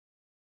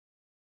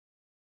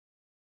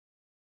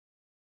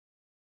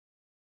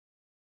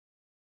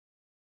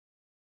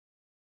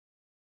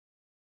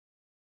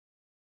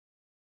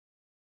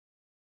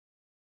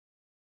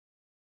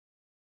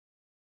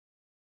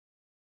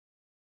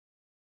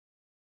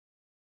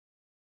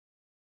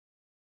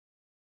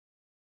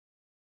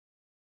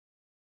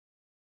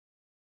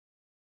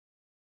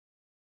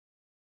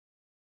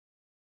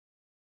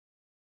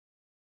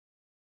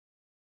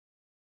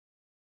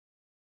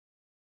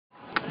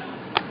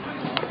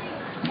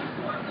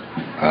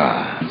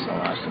It's the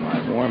last of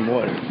my warm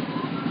water.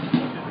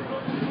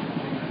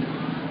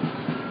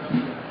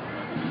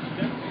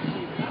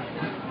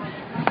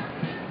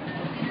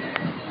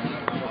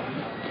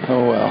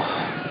 Oh well.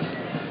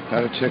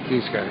 Gotta check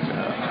these guys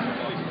out.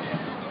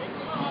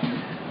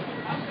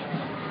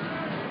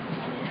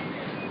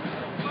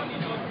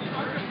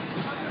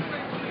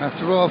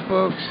 After all,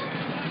 folks,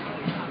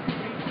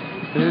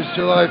 it is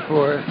July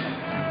 4th.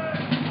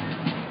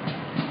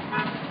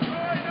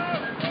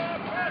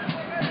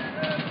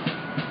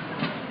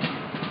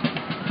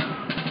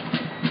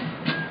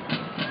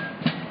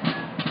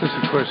 This,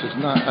 of course, is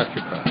not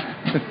Occupy.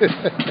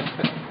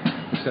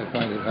 Which I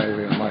find it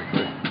highly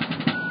unlikely.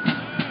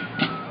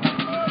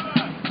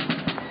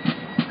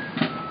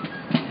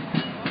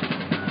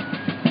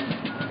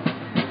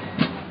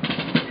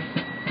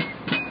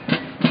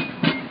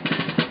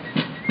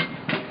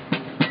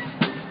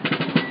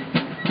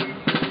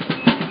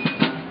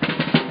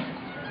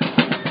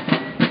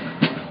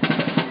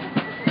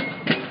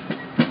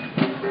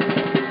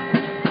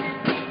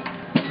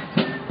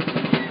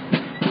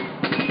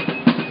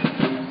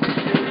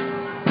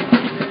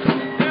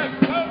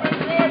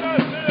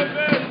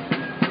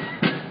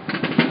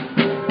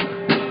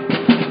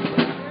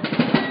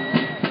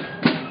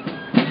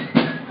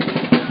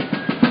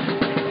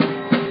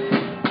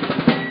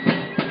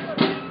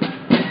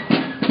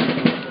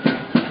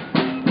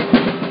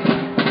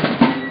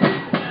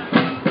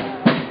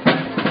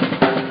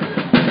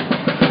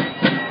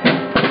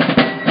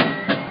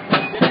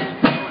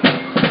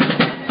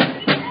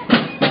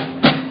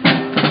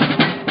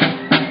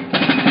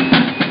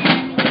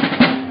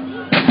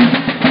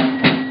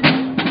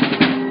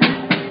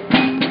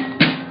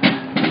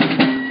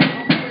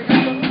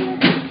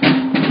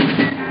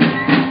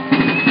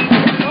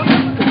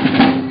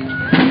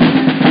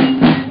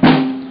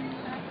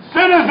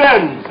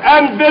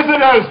 And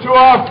visitors to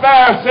our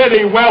fair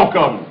city,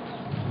 welcome.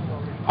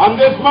 On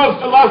this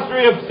most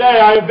illustrious day,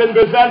 I have been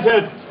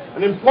presented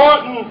an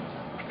important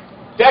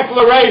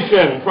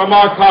declaration from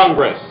our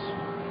Congress.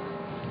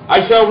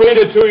 I shall read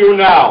it to you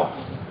now.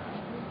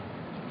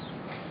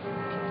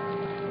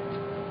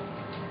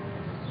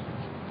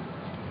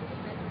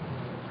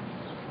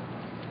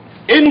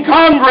 In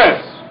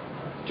Congress,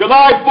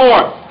 July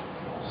 4th,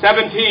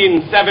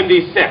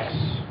 1776,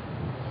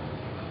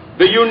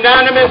 the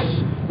unanimous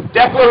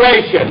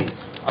Declaration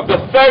of the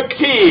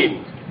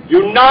 13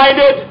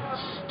 United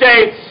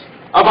States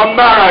of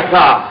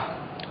America.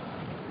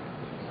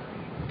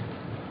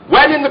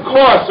 When in the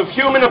course of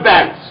human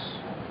events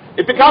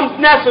it becomes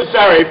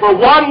necessary for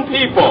one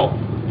people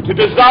to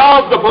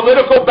dissolve the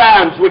political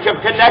bands which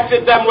have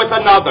connected them with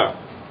another,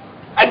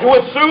 and to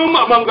assume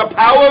among the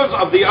powers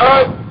of the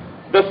earth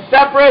the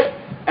separate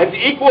and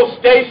equal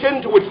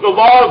station to which the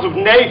laws of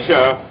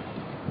nature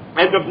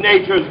and of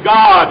nature's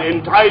God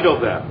entitle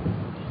them,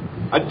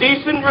 a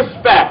decent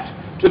respect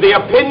to the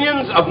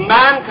opinions of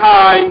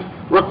mankind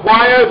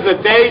requires that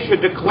they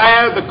should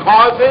declare the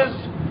causes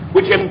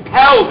which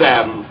impel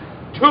them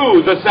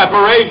to the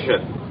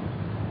separation.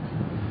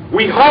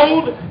 We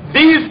hold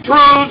these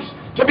truths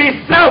to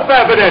be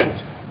self-evident,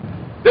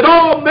 that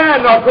all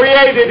men are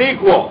created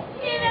equal,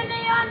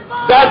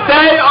 that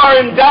they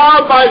are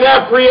endowed by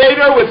their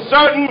Creator with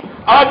certain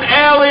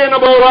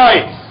unalienable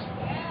rights,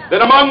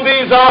 that among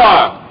these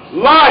are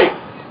life,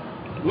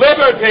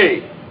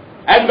 liberty,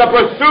 and the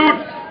pursuit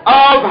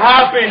of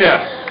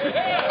happiness.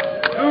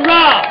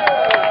 Hurrah!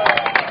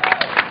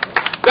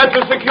 That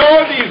to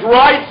secure these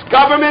rights,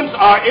 governments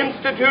are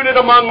instituted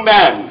among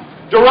men,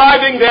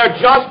 deriving their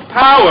just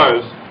powers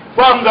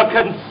from the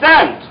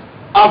consent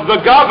of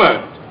the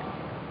governed.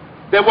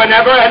 That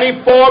whenever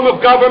any form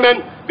of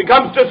government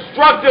becomes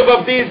destructive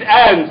of these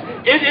ends,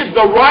 it is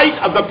the right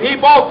of the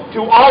people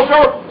to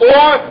alter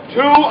or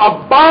to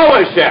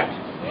abolish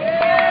it.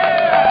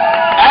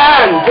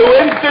 And to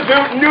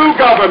institute new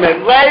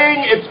government,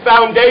 laying its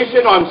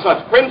foundation on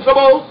such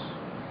principles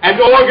and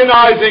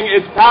organizing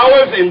its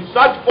powers in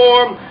such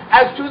form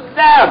as to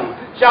them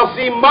shall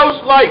seem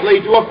most likely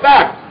to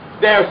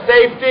affect their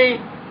safety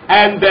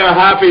and their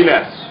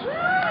happiness.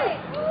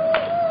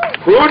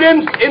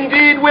 Prudence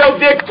indeed will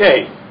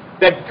dictate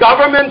that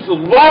governments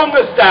long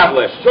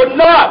established should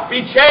not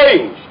be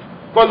changed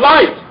for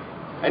light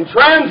and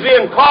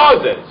transient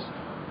causes,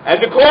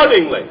 and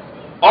accordingly,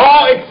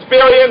 all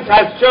experience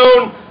has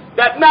shown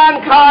that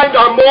mankind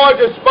are more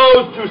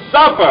disposed to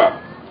suffer,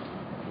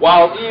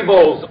 while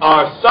evils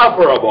are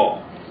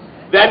sufferable,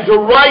 than to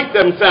right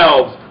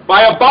themselves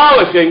by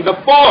abolishing the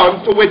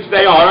forms to which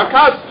they are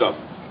accustomed.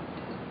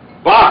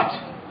 But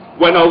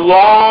when a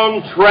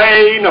long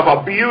train of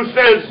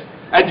abuses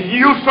and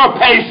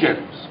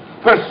usurpations,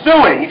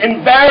 pursuing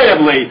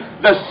invariably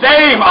the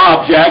same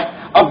object,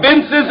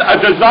 evinces a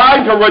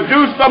design to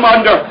reduce them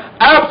under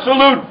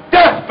absolute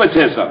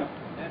despotism,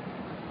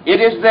 it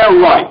is their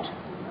right,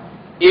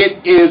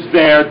 it is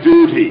their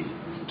duty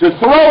to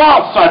throw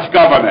off such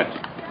government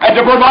and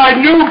to provide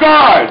new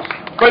guards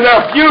for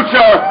their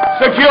future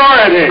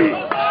security.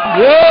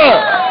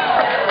 Yeah.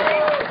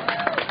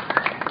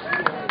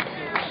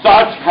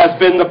 Such has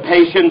been the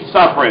patient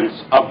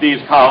sufferance of these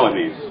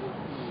colonies,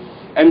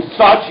 and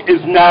such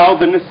is now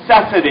the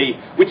necessity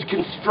which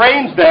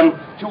constrains them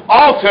to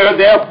alter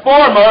their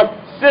former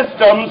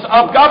systems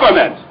of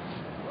government.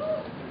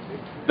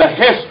 The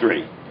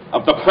history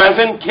of the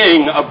present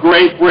King of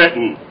Great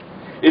Britain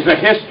is a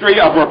history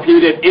of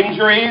repeated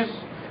injuries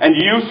and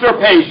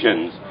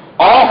usurpations,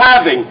 all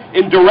having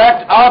in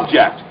direct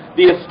object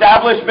the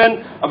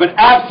establishment of an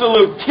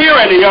absolute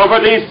tyranny over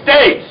these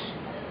states.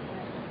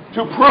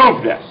 To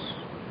prove this,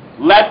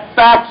 let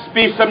facts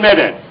be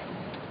submitted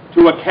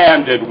to a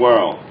candid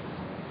world.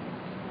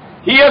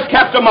 He has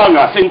kept among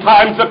us in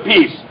times of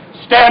peace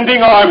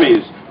standing armies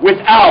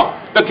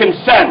without the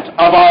consent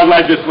of our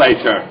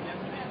legislature.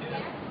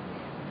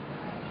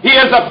 He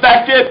has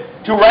affected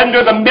to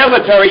render the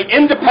military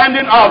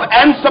independent of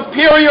and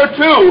superior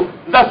to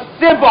the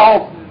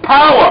civil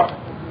power.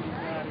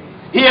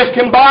 He has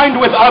combined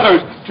with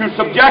others to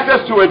subject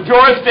us to a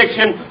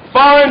jurisdiction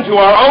foreign to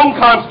our own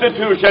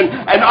Constitution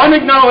and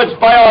unacknowledged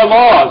by our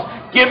laws,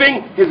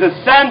 giving his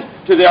assent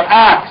to their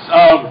acts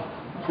of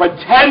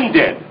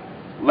pretended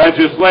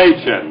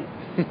legislation.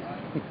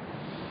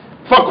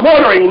 For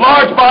quartering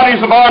large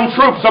bodies of armed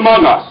troops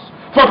among us,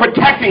 for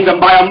protecting them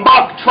by a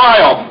mock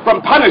trial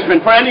from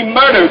punishment for any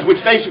murders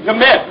which they should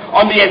commit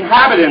on the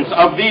inhabitants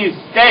of these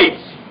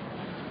states,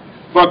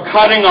 for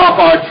cutting off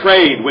our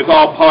trade with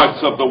all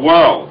parts of the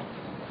world,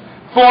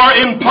 for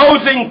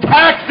imposing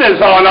taxes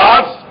on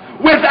us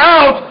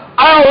without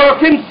our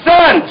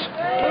consent,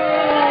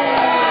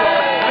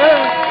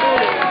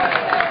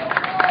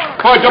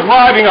 for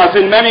depriving us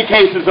in many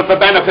cases of the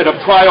benefit of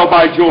trial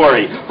by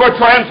jury, for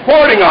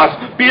transporting us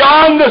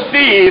beyond the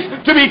seas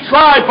to be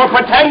tried for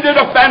pretended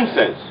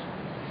offenses,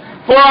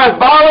 for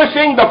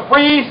abolishing the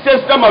free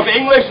system of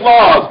English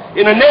laws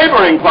in a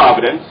neighboring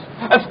province,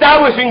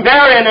 establishing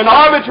therein an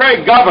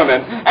arbitrary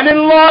government, and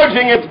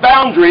enlarging its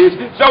boundaries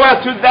so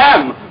as to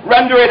them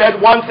render it at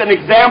once an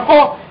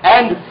example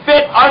and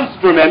fit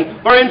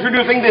instrument for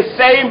introducing the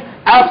same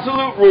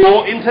absolute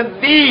rule into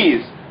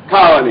these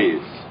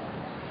colonies,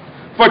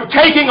 for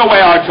taking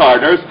away our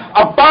charters,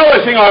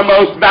 abolishing our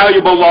most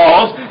valuable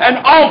laws, and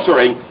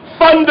altering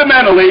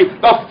fundamentally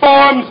the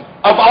forms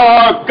of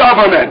our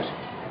government,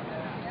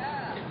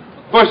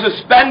 for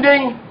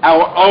suspending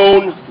our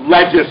own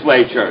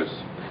legislatures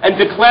and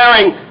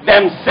declaring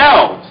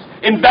themselves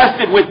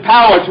invested with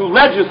power to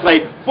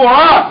legislate for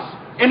us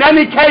in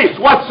any case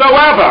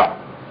whatsoever.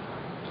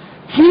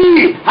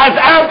 He has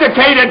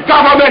abdicated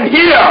government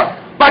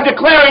here by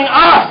declaring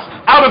us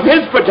out of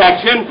his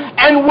protection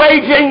and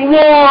waging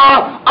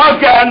war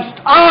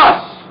against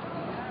us.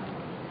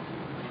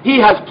 He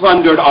has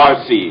plundered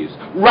our seas,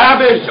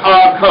 ravaged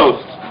our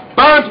coasts,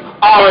 burnt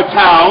our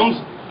towns,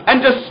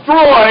 and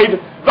destroyed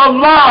the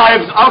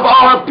lives of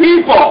our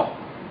people.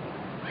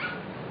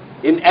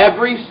 In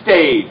every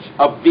stage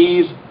of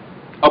these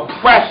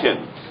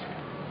oppressions,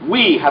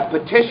 we have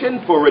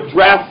petitioned for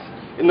redress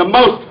in the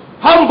most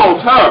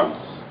humble terms.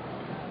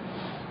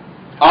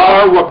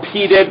 Our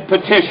repeated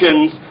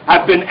petitions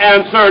have been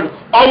answered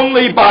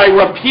only by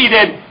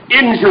repeated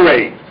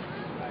injury.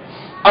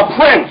 A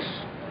prince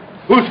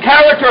whose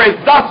character is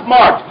thus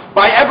marked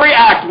by every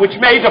act which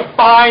may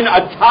define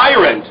a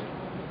tyrant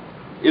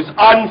is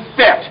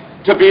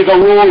unfit to be the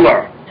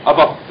ruler of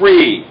a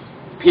free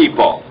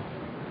people.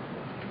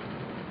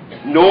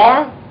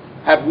 Nor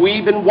have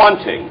we been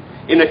wanting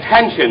in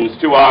attentions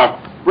to our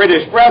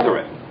British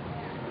brethren.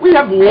 We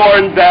have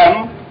warned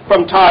them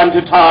from time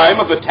to time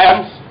of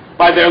attempts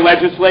by their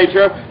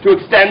legislature to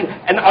extend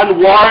an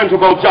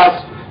unwarrantable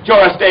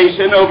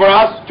jurisdiction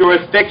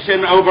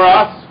over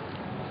us.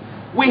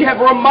 We have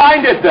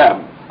reminded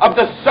them of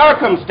the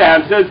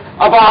circumstances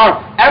of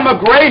our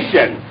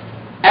emigration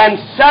and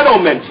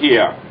settlement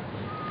here.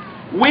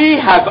 We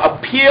have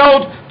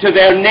appealed to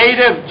their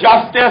native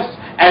justice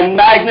and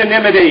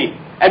magnanimity,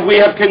 and we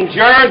have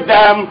conjured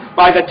them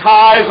by the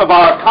ties of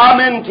our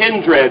common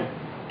kindred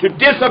to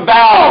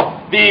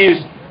disavow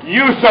these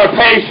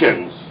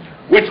usurpations,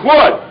 which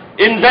would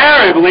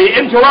invariably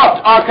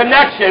interrupt our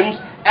connections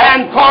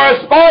and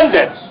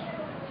correspondence.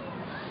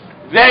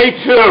 They,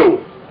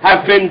 too,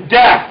 have been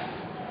deaf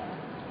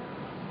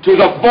to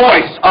the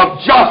voice of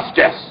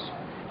justice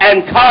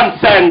and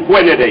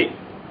consanguinity.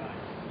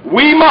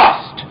 We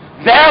must,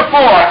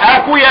 therefore,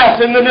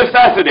 acquiesce in the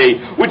necessity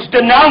which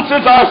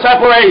denounces our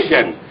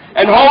separation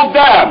and hold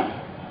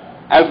them,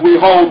 as we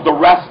hold the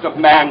rest of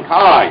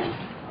mankind,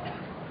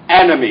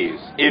 enemies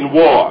in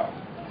war.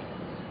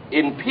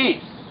 In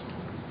peace,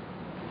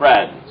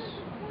 friends,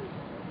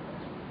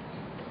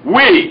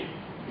 we,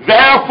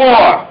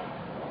 therefore,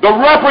 the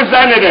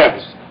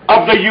representatives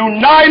of the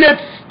United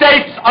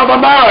States of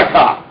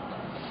America,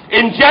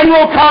 in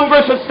General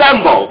Congress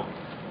assembled,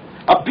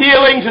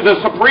 appealing to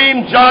the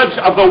Supreme Judge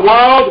of the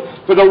world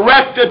for the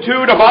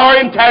rectitude of our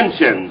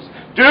intentions,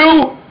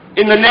 do,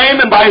 in the name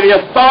and by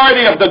the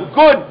authority of the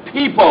good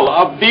people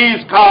of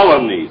these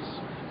colonies,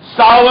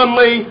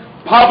 solemnly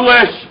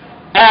publish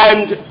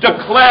and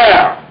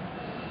declare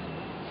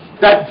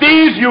that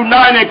these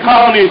united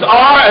colonies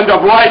are, and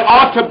of right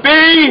ought to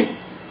be,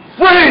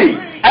 free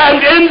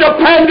and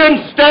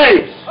independent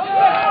states.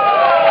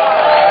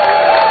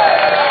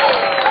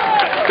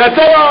 That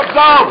they are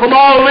absolved from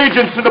all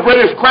allegiance to the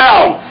British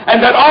Crown,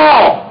 and that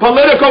all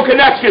political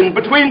connection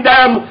between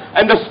them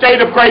and the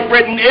state of Great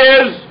Britain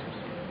is,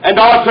 and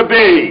ought to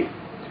be,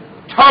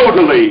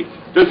 totally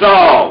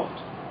dissolved.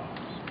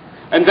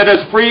 And that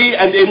as free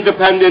and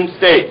independent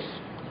states,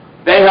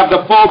 they have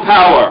the full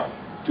power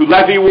to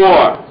levy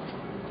war,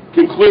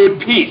 conclude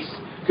peace,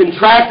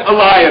 contract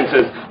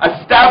alliances,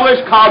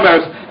 establish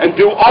commerce, and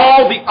do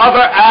all the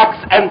other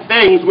acts and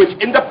things which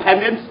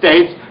independent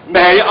states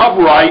may of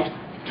right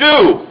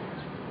do.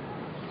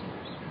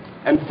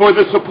 And for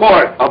the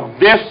support of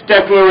this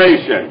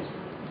declaration,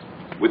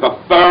 with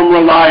a firm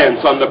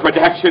reliance on the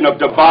protection of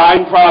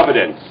divine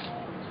providence,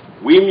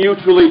 we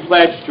mutually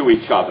pledge to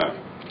each other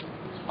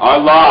our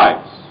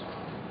lives,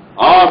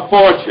 our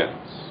fortunes,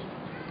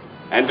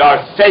 and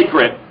our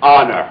sacred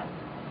honor.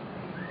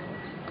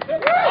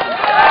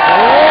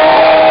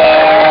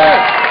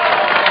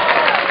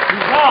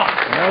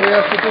 Now we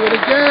have to do it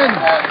again.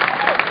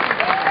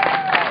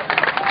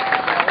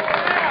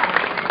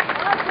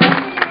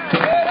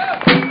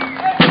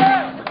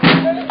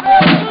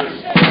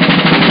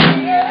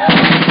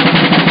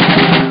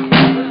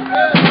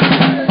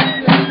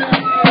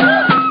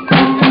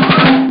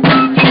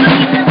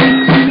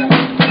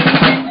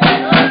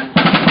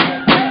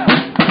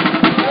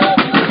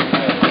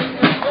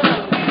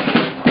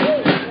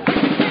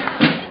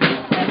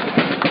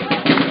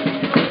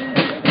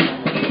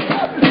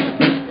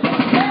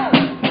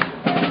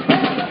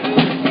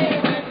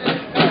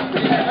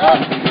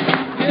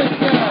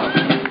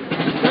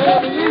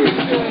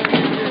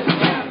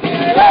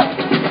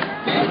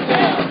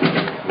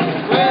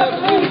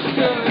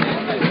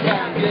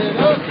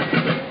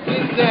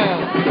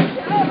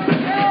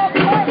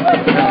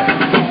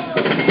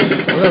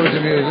 That was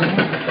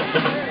amusing.